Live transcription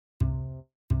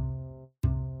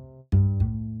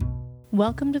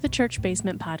Welcome to the Church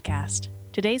Basement Podcast.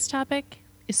 Today's topic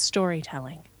is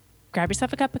storytelling. Grab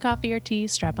yourself a cup of coffee or tea,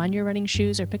 strap on your running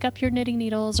shoes, or pick up your knitting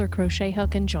needles or crochet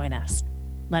hook and join us.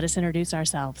 Let us introduce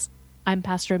ourselves. I'm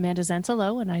Pastor Amanda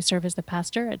Zensalo, and I serve as the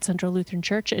pastor at Central Lutheran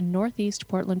Church in Northeast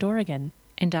Portland, Oregon.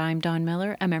 And I'm Dawn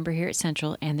Miller, a member here at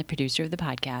Central and the producer of the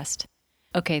podcast.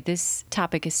 Okay, this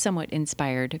topic is somewhat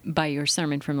inspired by your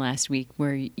sermon from last week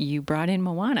where you brought in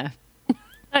Moana.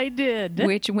 I did.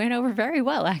 Which went over very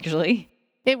well, actually.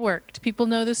 It worked. People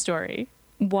know the story.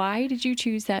 Why did you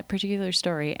choose that particular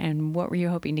story, and what were you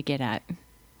hoping to get at?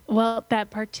 Well, that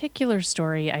particular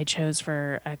story I chose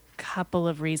for a couple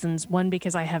of reasons. One,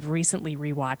 because I have recently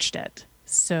rewatched it.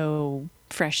 So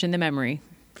Fresh in the memory.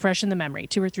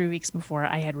 2 or 3 weeks before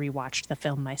I had rewatched the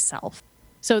film myself.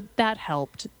 So that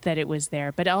helped that it was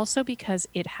there, but also because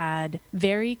it had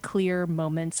very clear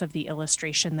moments of the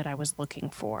illustration that I was looking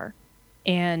for.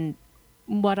 And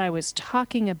what I was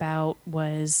talking about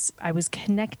was I was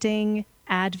connecting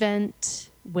Advent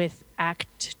with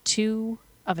Act 2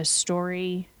 of a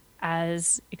story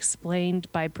as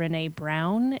explained by Brené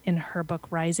Brown in her book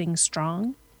Rising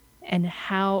Strong, and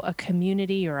how a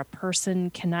community or a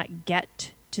person cannot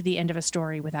get to the end of a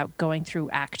story without going through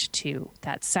Act 2,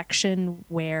 that section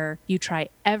where you try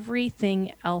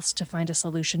everything else to find a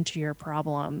solution to your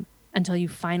problem until you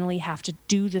finally have to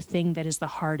do the thing that is the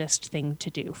hardest thing to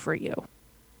do for you.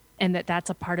 And that's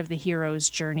a part of the hero's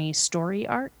journey story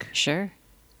arc. Sure.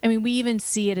 I mean, we even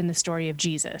see it in the story of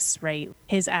Jesus, right?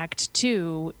 His Act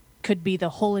 2 could be the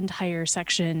whole entire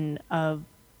section of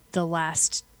the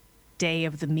last day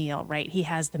of the meal, right? He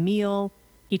has the meal,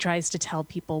 he tries to tell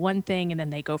people one thing, and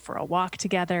then they go for a walk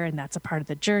together, and that's a part of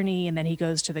the journey. And then he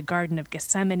goes to the Garden of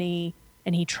Gethsemane,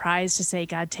 and he tries to say,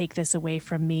 God, take this away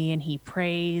from me. And he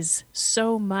prays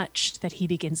so much that he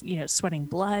begins, sweating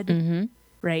blood,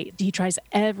 right? He tries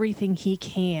everything he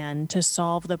can to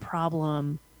solve the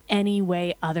problem any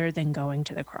way other than going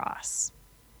to the cross.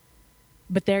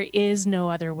 But there is no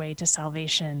other way to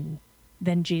salvation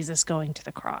than Jesus going to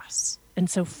the cross. And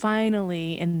so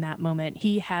finally, in that moment,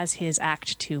 he has his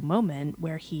Act 2 moment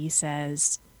where he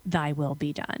says, thy will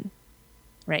be done.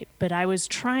 Right. But I was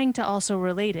trying to also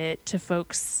relate it to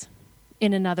folks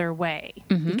in another way,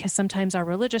 because sometimes our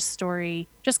religious story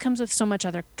just comes with so much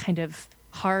other kind of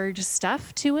hard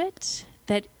stuff to it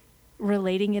that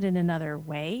relating it in another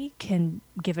way can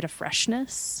give it a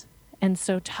freshness. And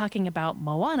so talking about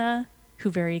Moana,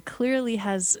 who very clearly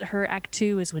has her Act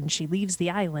 2 is when she leaves the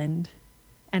island,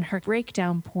 and her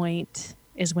breakdown point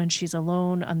is when she's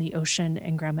alone on the ocean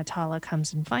and Grammatala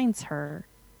comes and finds her,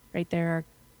 right? There are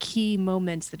key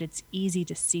moments that it's easy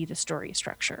to see the story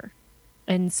structure.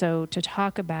 And so to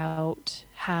talk about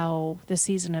how the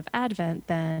season of Advent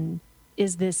then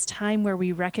is this time where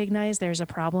we recognize there's a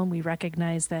problem. We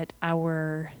recognize that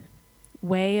our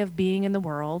way of being in the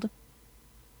world,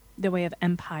 the way of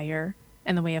empire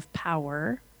and the way of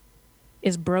power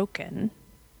is broken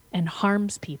and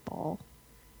harms people.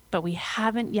 But we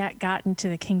haven't yet gotten to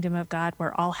the kingdom of God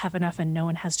where all have enough and no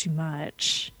one has too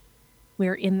much.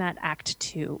 We're in that Act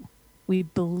 2. We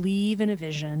believe in a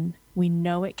vision. We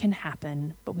know it can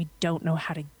happen, but we don't know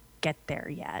how to get there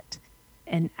yet.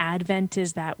 And Advent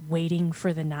is that waiting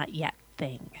for the not yet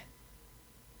thing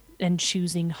and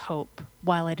choosing hope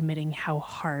while admitting how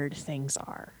hard things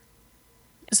are.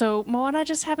 So Moana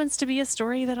just happens to be a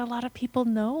story that a lot of people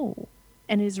know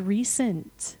and is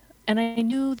recent. And I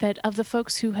knew that of the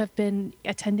folks who have been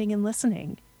attending and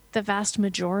listening, the vast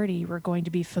majority were going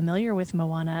to be familiar with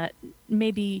Moana,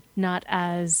 maybe not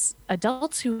as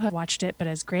adults who have watched it, but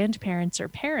as grandparents or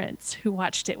parents who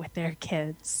watched it with their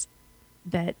kids,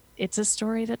 that it's a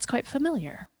story that's quite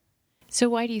familiar. So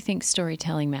why do you think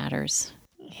storytelling matters?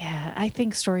 Yeah, I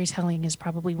think storytelling is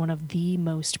probably one of the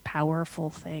most powerful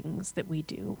things that we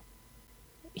do.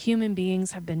 Human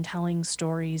beings have been telling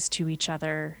stories to each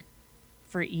other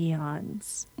for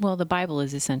eons. Well, the Bible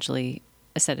is essentially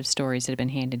a set of stories that have been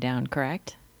handed down,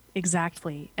 correct?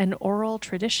 Exactly. An oral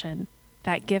tradition,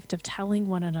 that gift of telling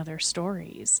one another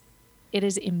stories, it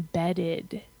is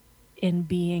embedded in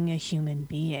being a human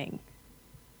being.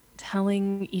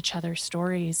 Telling each other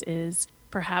stories is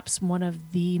perhaps one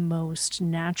of the most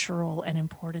natural and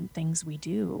important things we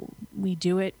do. We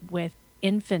do it with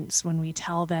infants when we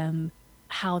tell them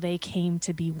how they came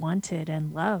to be wanted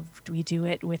and loved. We do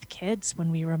it with kids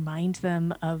when we remind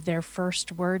them of their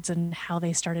first words and how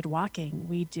they started walking.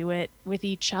 We do it with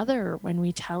each other when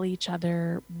we tell each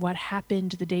other what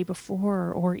happened the day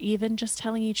before, or even just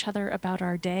telling each other about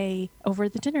our day over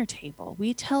the dinner table.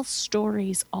 We tell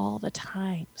stories all the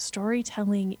time.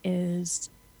 Storytelling is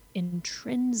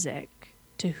intrinsic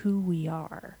to who we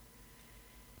are.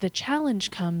 The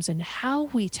challenge comes in how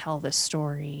we tell the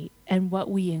story and what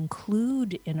we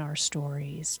include in our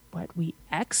stories, what we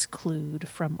exclude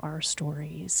from our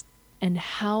stories, and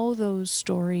how those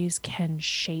stories can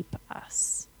shape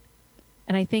us.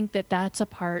 And I think that that's a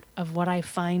part of what I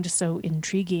find so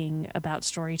intriguing about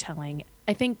storytelling.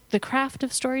 I think the craft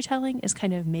of storytelling is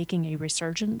kind of making a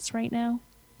resurgence right now.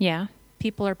 Yeah.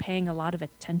 People are paying a lot of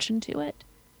attention to it.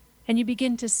 And you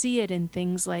begin to see it in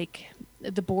things like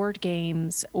the board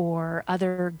games or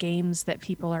other games that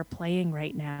people are playing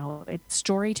right now. It's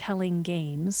storytelling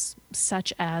games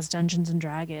such as Dungeons and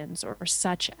Dragons or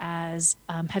such as,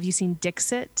 have you seen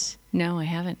Dixit? No, I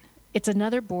haven't. It's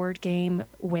another board game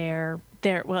where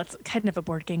it's kind of a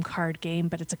board game card game,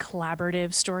 but it's a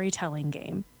collaborative storytelling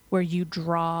game where you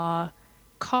draw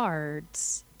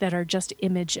cards that are just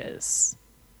images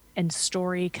and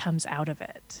story comes out of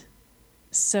it.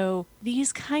 So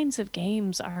these kinds of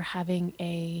games are having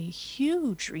a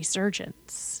huge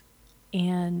resurgence.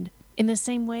 And in the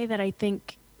same way that I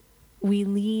think we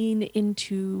lean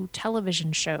into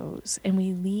television shows and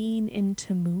we lean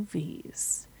into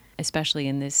movies. Especially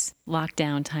in this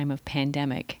lockdown time of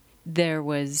pandemic, there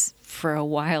was for a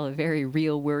while a very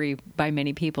real worry by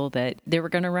many people that they were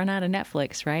going to run out of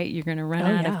Netflix, right? You're going to run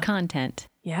out of content.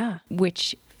 Yeah.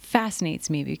 Which fascinates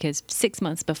me because 6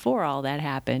 months before all that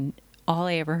happened, all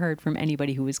I ever heard from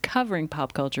anybody who was covering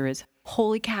pop culture is,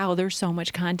 holy cow, there's so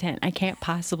much content. I can't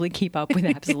possibly keep up with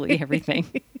absolutely everything.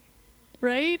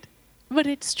 Right? But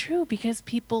it's true because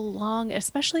people long,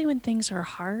 especially when things are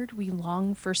hard, we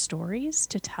long for stories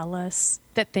to tell us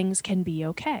that things can be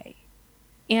okay.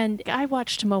 And I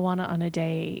watched Moana on a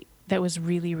day that was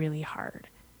really, really hard.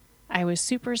 I was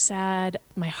super sad.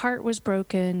 My heart was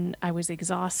broken. I was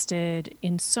exhausted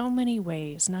in so many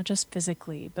ways, not just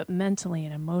physically, but mentally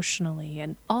and emotionally,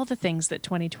 and all the things that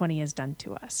 2020 has done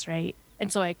to us, right? And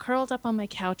so I curled up on my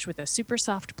couch with a super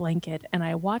soft blanket and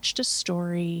I watched a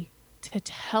story to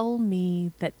tell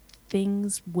me that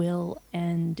things will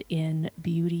end in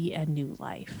beauty and new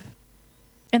life.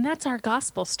 And that's our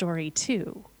gospel story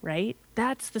too, right?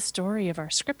 That's the story of our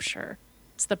scripture.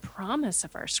 It's the promise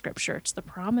of our scripture. It's the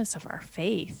promise of our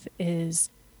faith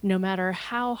is no matter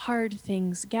how hard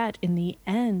things get, in the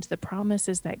end, the promise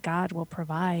is that God will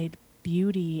provide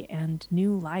beauty and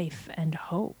new life and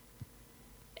hope.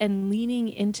 And leaning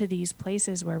into these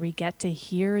places where we get to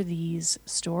hear these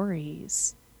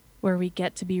stories, where we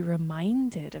get to be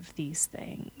reminded of these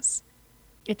things.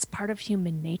 It's part of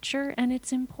human nature and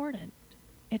it's important.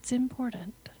 It's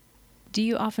important. Do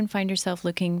you often find yourself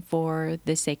looking for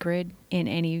the sacred in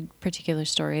any particular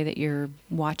story that you're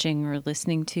watching or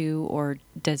listening to, or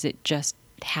does it just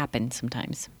happen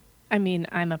sometimes? I mean,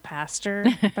 I'm a pastor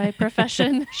by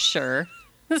profession. Sure.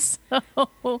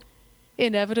 So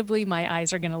inevitably my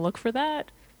eyes are going to look for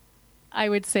that. I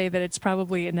would say that it's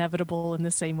probably inevitable in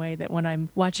the same way that when I'm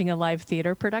watching a live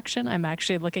theater production, I'm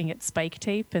actually looking at spike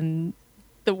tape and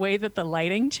the way that the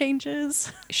lighting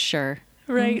changes. Sure.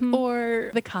 Right. Mm-hmm.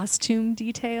 Or the costume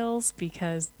details,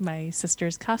 because my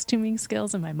sister's costuming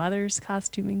skills and my mother's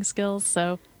costuming skills.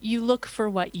 So you look for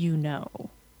what you know.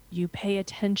 You pay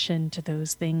attention to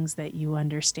those things that you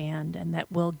understand and that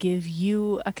will give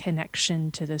you a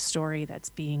connection to the story that's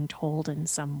being told in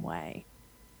some way.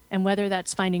 And whether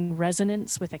that's finding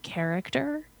resonance with a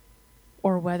character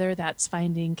or whether that's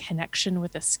finding connection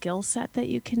with a skill set that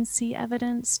you can see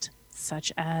evidenced,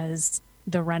 such as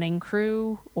the running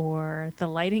crew or the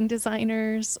lighting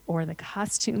designers or the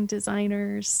costume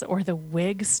designers or the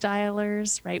wig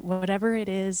stylers, right? Whatever it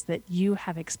is that you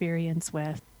have experience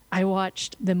with. I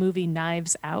watched the movie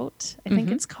Knives Out, I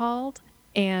think it's called.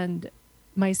 And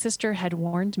my sister had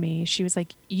warned me. She was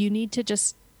like, you need to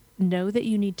just know that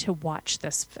you need to watch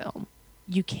this film.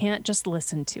 You can't just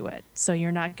listen to it. So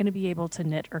you're not going to be able to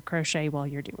knit or crochet while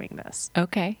you're doing this.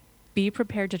 Okay. Be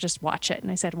prepared to just watch it. And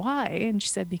I said, why? And she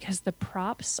said, because the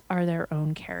props are their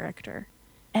own character.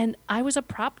 And I was a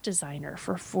prop designer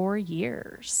for 4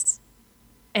 years.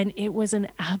 And it was an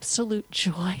absolute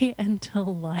joy and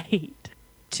delight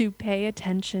to pay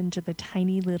attention to the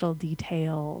tiny little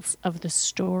details of the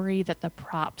story that the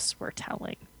props were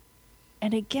telling.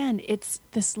 And again, it's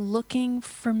this looking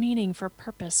for meaning, for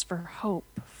purpose, for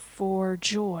hope, for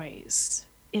joys.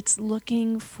 It's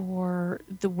looking for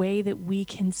the way that we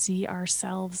can see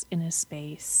ourselves in a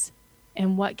space.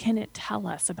 And what can it tell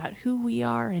us about who we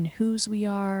are and whose we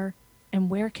are? And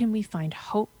where can we find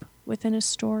hope within a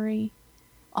story?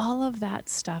 All of that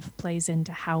stuff plays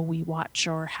into how we watch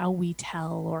or how we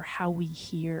tell or how we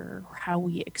hear or how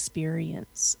we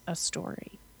experience a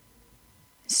story.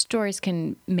 Stories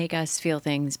can make us feel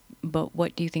things, but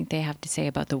what do you think they have to say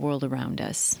about the world around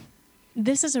us?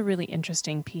 This is a really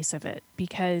interesting piece of it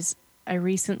because I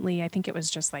recently, I think it was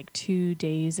just like 2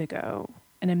 days ago,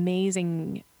 an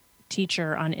amazing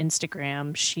teacher on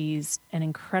Instagram. She's an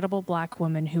incredible Black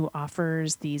woman who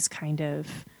offers these kind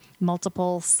of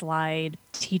multiple slide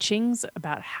teachings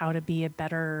about how to be a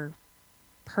better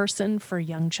person for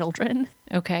young children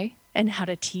Okay. and how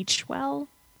to teach well.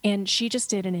 And she just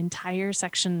did an entire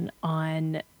section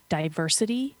on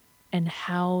diversity and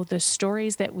how the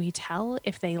stories that we tell,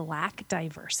 if they lack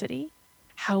diversity,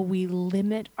 how we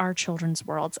limit our children's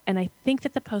worlds. And I think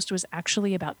that the post was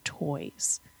actually about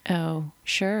toys. Oh,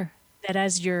 sure. That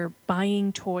as you're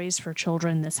buying toys for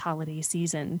children this holiday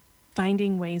season,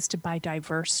 finding ways to buy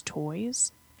diverse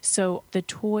toys. So the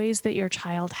toys that your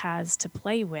child has to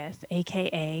play with,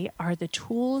 AKA, are the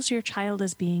tools your child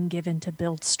is being given to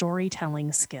build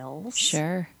storytelling skills.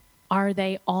 Sure. Are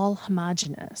they all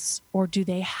homogenous or do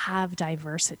they have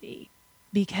diversity?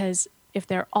 Because if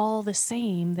they're all the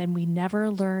same, then we never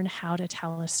learn how to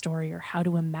tell a story or how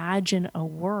to imagine a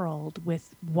world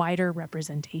with wider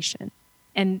representation.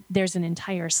 And there's an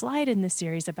entire slide in this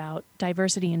series about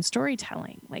diversity in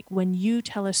storytelling. Like when you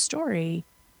tell a story,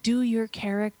 do your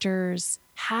characters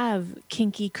have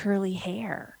kinky curly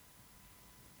hair?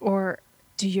 Or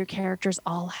do your characters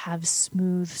all have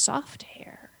smooth, soft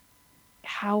hair?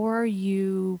 How are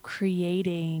you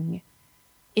creating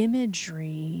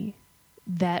imagery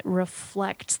that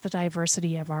reflects the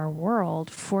diversity of our world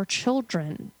for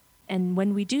children? And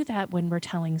when we do that, when we're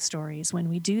telling stories, when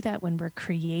we do that, when we're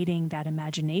creating that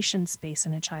imagination space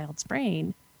in a child's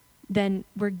brain, then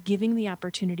we're giving the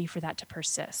opportunity for that to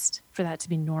persist, for that to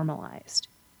be normalized.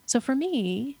 So for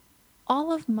me,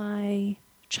 all of my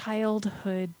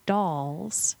childhood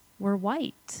dolls were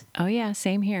white. Oh, yeah.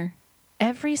 Same here.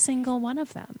 Every single one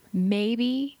of them.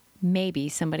 Maybe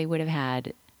somebody would have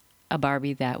had a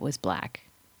Barbie that was black,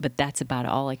 but that's about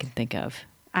all I can think of.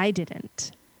 I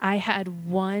didn't. I had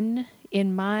one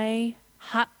in my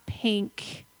hot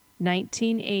pink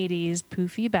 1980s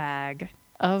poofy bag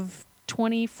of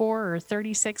 24 or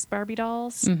 36 Barbie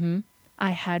dolls. Mm-hmm.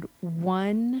 I had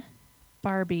one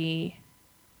Barbie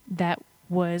that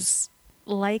was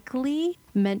likely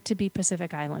meant to be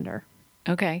Pacific Islander.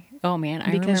 Okay. Oh, man. I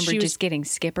Because remember she was- just getting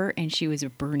Skipper, and she was a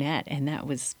brunette, and that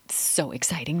was so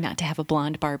exciting not to have a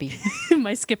blonde Barbie.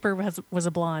 My Skipper was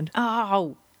a blonde.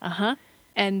 Oh,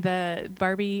 And the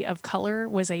Barbie of color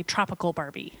was a tropical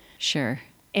Barbie. sure.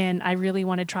 And I really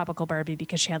wanted tropical Barbie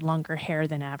because she had longer hair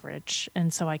than average.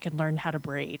 And so I could learn how to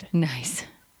braid, Nice.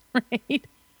 right?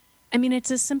 I mean, it's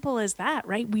as simple as that,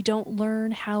 right? We don't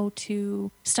learn how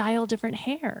to style different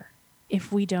hair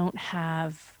if we don't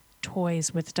have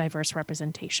toys with diverse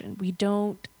representation. We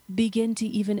don't begin to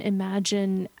even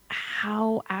imagine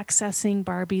how accessing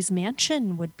Barbie's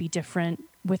mansion would be different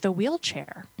with a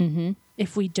wheelchair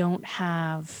if we don't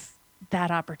have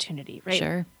that opportunity, right?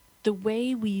 Sure. The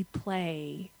way we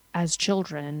play as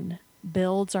children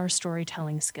builds our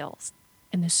storytelling skills.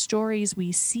 And the stories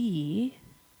we see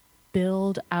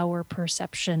build our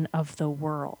perception of the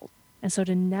world. And so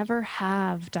to never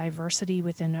have diversity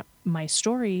within my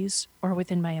stories or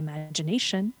within my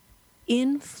imagination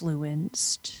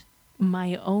influenced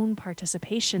my own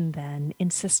participation then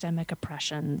in systemic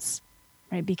oppressions,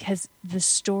 right? Because the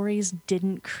stories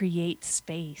didn't create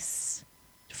space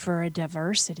for a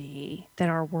diversity that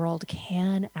our world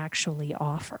can actually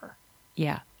offer.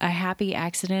 Yeah. A happy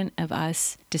accident of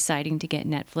us deciding to get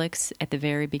Netflix at the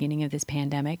very beginning of this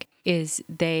pandemic is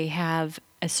they have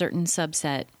a certain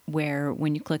subset where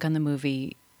when you click on the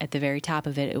movie, at the very top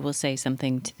of it, it will say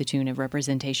something to the tune of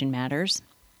representation matters,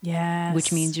 Yes.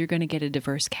 which means you're going to get a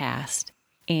diverse cast.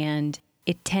 And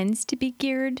it tends to be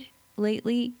geared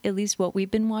lately, at least what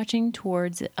we've been watching,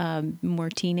 towards a more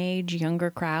teenage, younger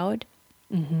crowd.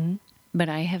 Mm-hmm. But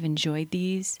I have enjoyed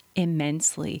these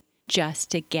immensely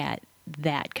just to get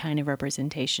that kind of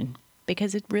representation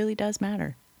because it really does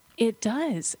matter. It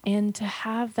does. And to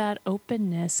have that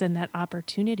openness and that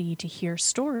opportunity to hear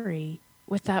story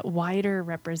with that wider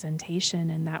representation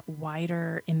and that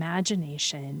wider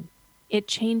imagination, it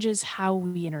changes how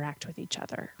we interact with each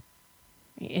other.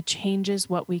 It changes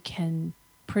what we can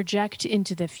project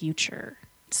into the future.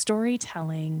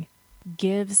 Storytelling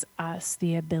gives us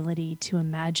the ability to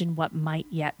imagine what might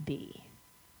yet be.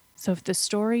 So if the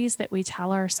stories that we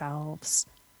tell ourselves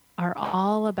are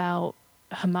all about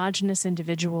homogenous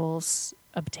individuals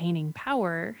obtaining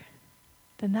power,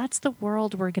 then that's the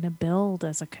world we're going to build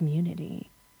as a community.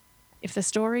 If the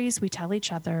stories we tell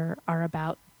each other are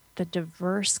about the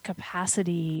diverse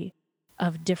capacity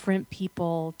of different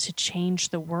people to change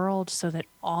the world so that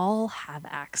all have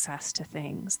access to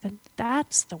things, then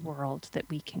that's the world that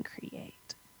we can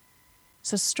create.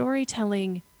 So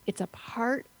storytelling, it's a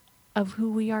part of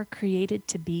who we are created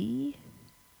to be,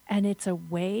 and it's a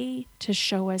way to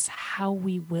show us how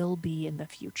we will be in the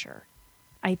future.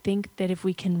 I think that if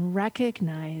we can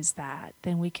recognize that,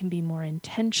 then we can be more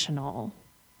intentional,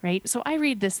 right? So I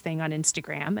read this thing on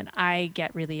Instagram and I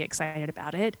get really excited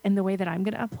about it. And the way that I'm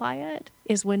going to apply it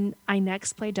is when I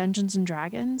next play Dungeons and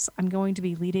Dragons, I'm going to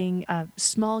be leading a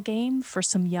small game for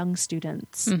some young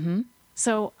students.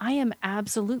 So I am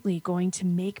absolutely going to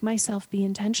make myself be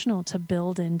intentional to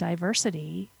build in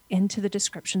diversity into the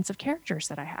descriptions of characters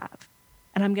that I have.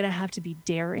 And I'm going to have to be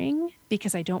daring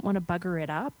because I don't want to bugger it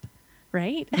up,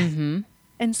 right?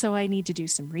 And so I need to do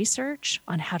some research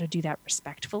on how to do that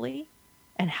respectfully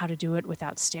and how to do it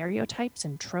without stereotypes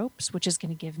and tropes, which is going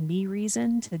to give me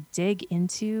reason to dig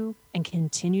into and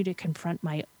continue to confront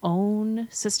my own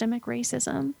systemic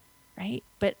racism, right?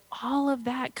 But all of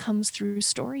that comes through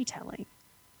storytelling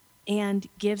and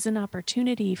gives an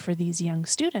opportunity for these young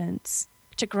students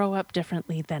to grow up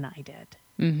differently than I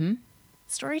did.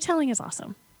 Storytelling is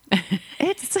awesome.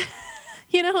 It's,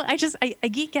 I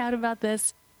geek out about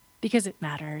this because it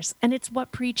matters. And it's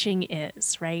what preaching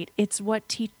is, right? It's what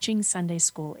teaching Sunday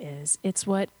school is. It's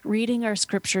what reading our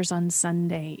scriptures on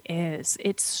Sunday is.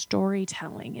 It's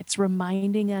storytelling. It's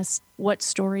reminding us what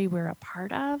story we're a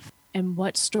part of and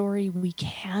what story we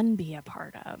can be a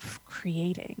part of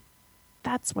creating.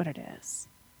 That's what it is.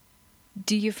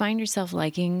 Do you find yourself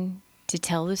liking to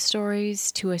tell the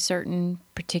stories to a certain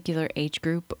particular age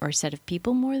group or set of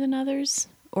people more than others?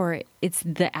 Or it's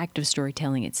the act of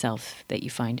storytelling itself that you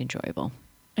find enjoyable?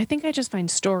 I think I just find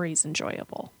stories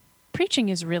enjoyable. Preaching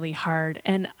is really hard,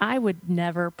 and I would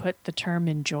never put the term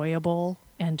enjoyable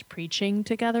and preaching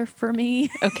together for me.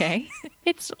 Okay.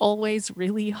 It's always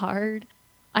really hard.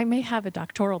 I may have a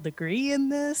doctoral degree in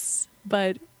this,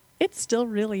 but it's still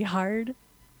really hard.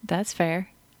 That's fair.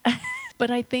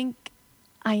 But I think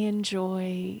I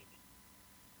enjoy,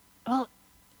 well,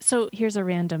 so here's a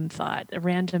random thought, a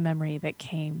random memory that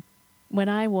came. When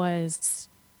I was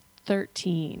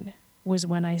 13 was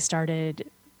when I started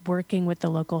working with the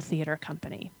local theater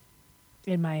company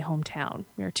in my hometown.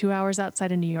 We were 2 hours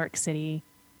outside of New York City.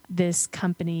 This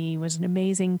company was an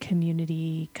amazing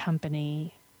community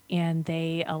company, and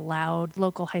they allowed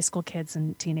local high school kids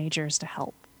and teenagers to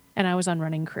help. And I was on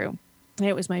running crew. And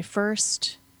it was my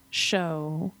first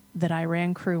show that I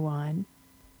ran crew on,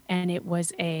 and it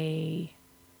was a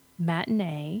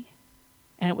matinee,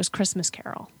 and it was Christmas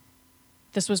Carol.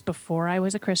 This was before I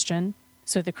was a Christian,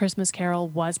 so the Christmas Carol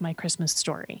was my Christmas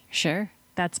story. Sure.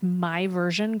 That's my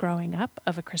version growing up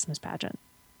of a Christmas pageant.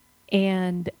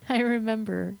 And I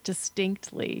remember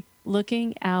distinctly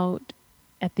looking out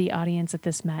at the audience at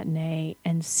this matinee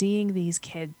and seeing these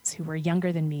kids who were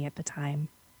younger than me at the time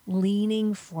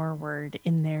leaning forward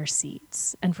in their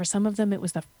seats. And for some of them, it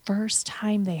was the first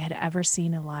time they had ever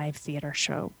seen a live theater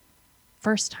show.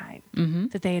 First time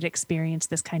that they had experienced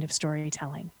this kind of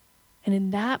storytelling. And in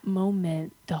that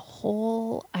moment, the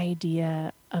whole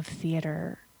idea of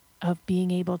theater, of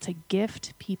being able to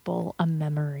gift people a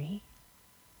memory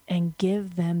and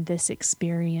give them this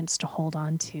experience to hold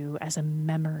on to as a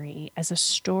memory, as a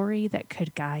story that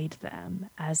could guide them,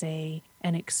 as an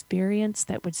experience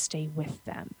that would stay with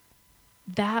them.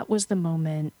 That was the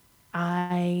moment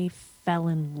I fell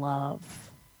in love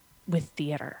with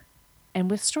theater and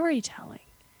with storytelling,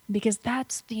 because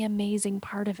that's the amazing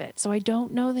part of it. So I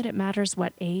don't know that it matters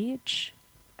what age.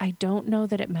 I don't know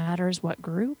that it matters what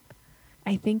group.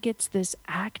 I think it's this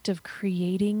act of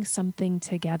creating something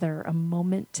together, a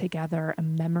moment together, a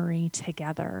memory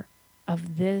together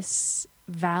of this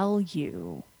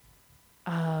value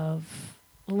of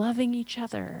loving each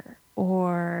other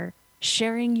or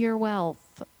sharing your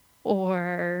wealth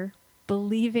or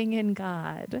believing in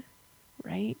God,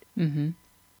 right?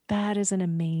 That is an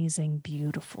amazing,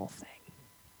 beautiful thing.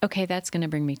 Okay, that's going to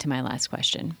bring me to my last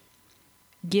question.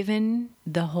 Given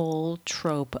the whole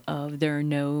trope of there are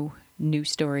no new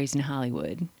stories in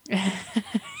Hollywood.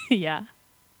 Yeah.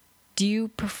 Do you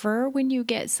prefer when you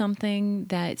get something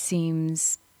that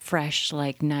seems fresh,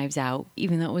 like Knives Out,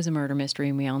 even though it was a murder mystery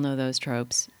and we all know those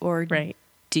tropes? Or right.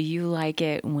 Do you like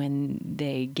it when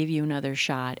they give you another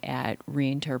shot at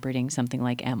reinterpreting something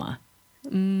like Emma?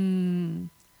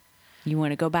 You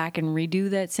want to go back and redo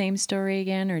that same story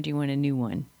again, or do you want a new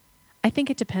one? I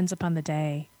think it depends upon the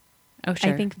day. Oh,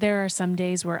 sure. I think there are some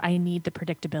days where I need the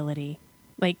predictability.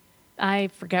 Like, I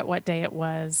forget what day it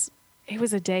was. It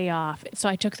was a day off. So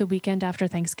I took the weekend after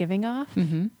Thanksgiving off.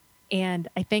 And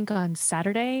I think on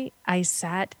Saturday, I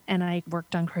sat and I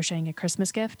worked on crocheting a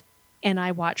Christmas gift. And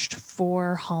I watched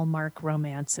 4 Hallmark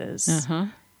romances.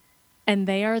 And And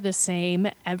they are the same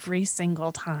every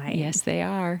single time. Yes, they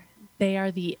are. They are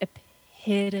the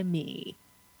epitome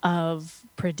of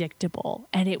predictable.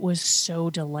 And it was so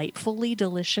delightfully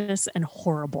delicious and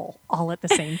horrible all at the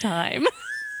same time.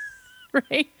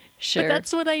 Right? Sure. But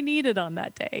that's what I needed on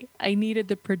that day. I needed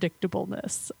the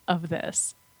predictableness of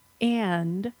this.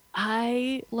 And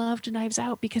I loved Knives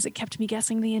Out because it kept me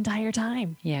guessing the entire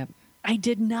time. Yeah. I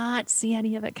did not see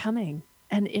any of it coming.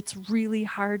 And it's really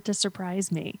hard to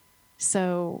surprise me.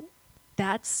 So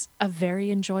that's a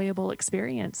very enjoyable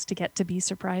experience to get to be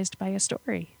surprised by a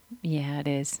story. Yeah, it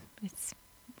is. It's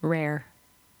rare.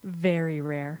 Very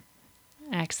rare.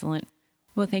 Excellent.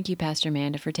 Well, thank you, Pastor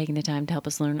Amanda, for taking the time to help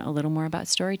us learn a little more about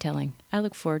storytelling. I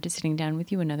look forward to sitting down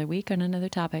with you another week on another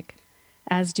topic.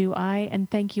 As do I, and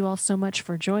thank you all so much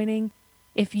for joining.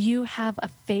 If you have a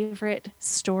favorite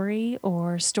story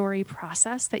or story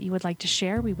process that you would like to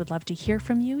share, we would love to hear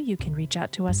from you. You can reach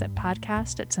out to us at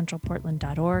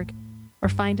podcast@centralportland.org or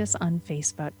find us on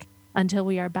Facebook. Until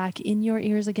we are back in your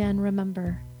ears again,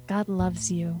 remember, God loves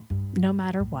you no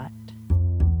matter what.